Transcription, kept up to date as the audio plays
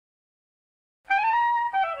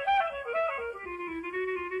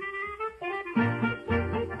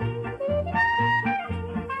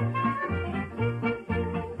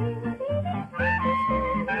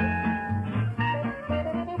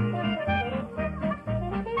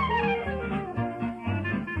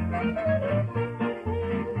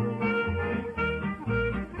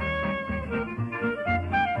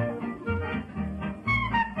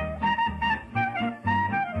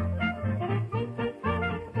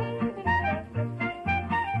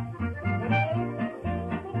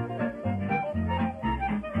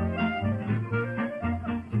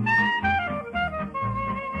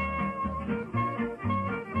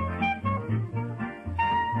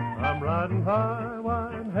high,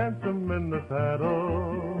 wide, handsome in the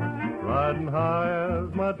saddle, riding high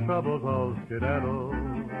as my troubles all skedaddle.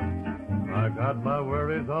 I got my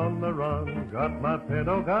worries on the run, got my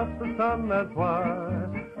pinto, got the sun, that's why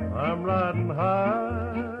I'm riding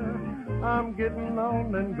high. I'm getting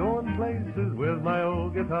on and going places with my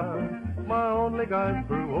old guitar. My only guide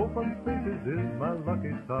through open spaces is my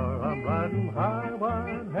lucky star. I'm riding high,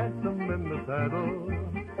 wide, handsome in the saddle,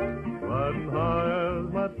 riding high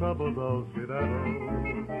as my troubles all skedaddle.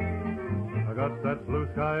 I got that blue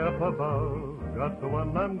sky up above, got the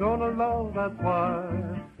one I'm gonna love, that's why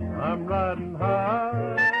I'm riding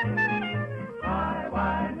high. High,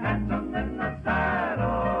 wide, handsome in the saddle,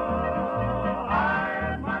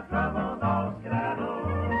 high as my troubles all skedaddle.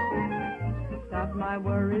 Got my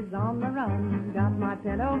worries on the run, got my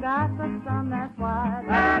pillow, got the sun, that's why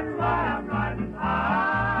I'm riding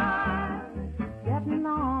high. Getting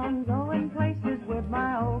on, going places with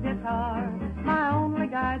my old guitar. My only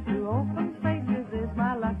guide through open spaces is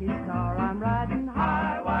my lucky star. I'm riding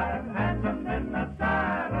high, High, wide, handsome in the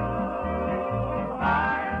saddle,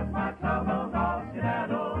 high as my troubles all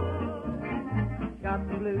skedaddle. got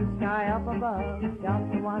the blue sky up above,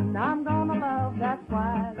 got the one I'm gonna love, that's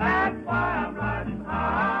why I'm riding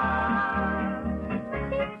high.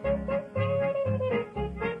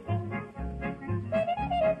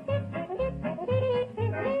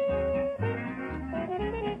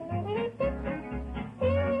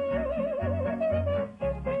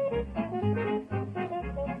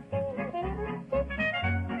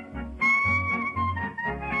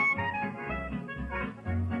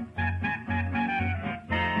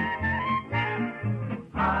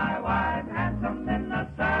 High, wide, handsome in the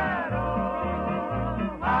saddle,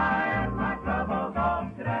 high as my troubles all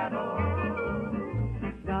skedaddle.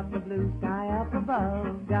 got the blue sky up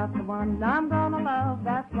above, got the one I'm gonna love,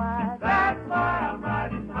 that's why That's why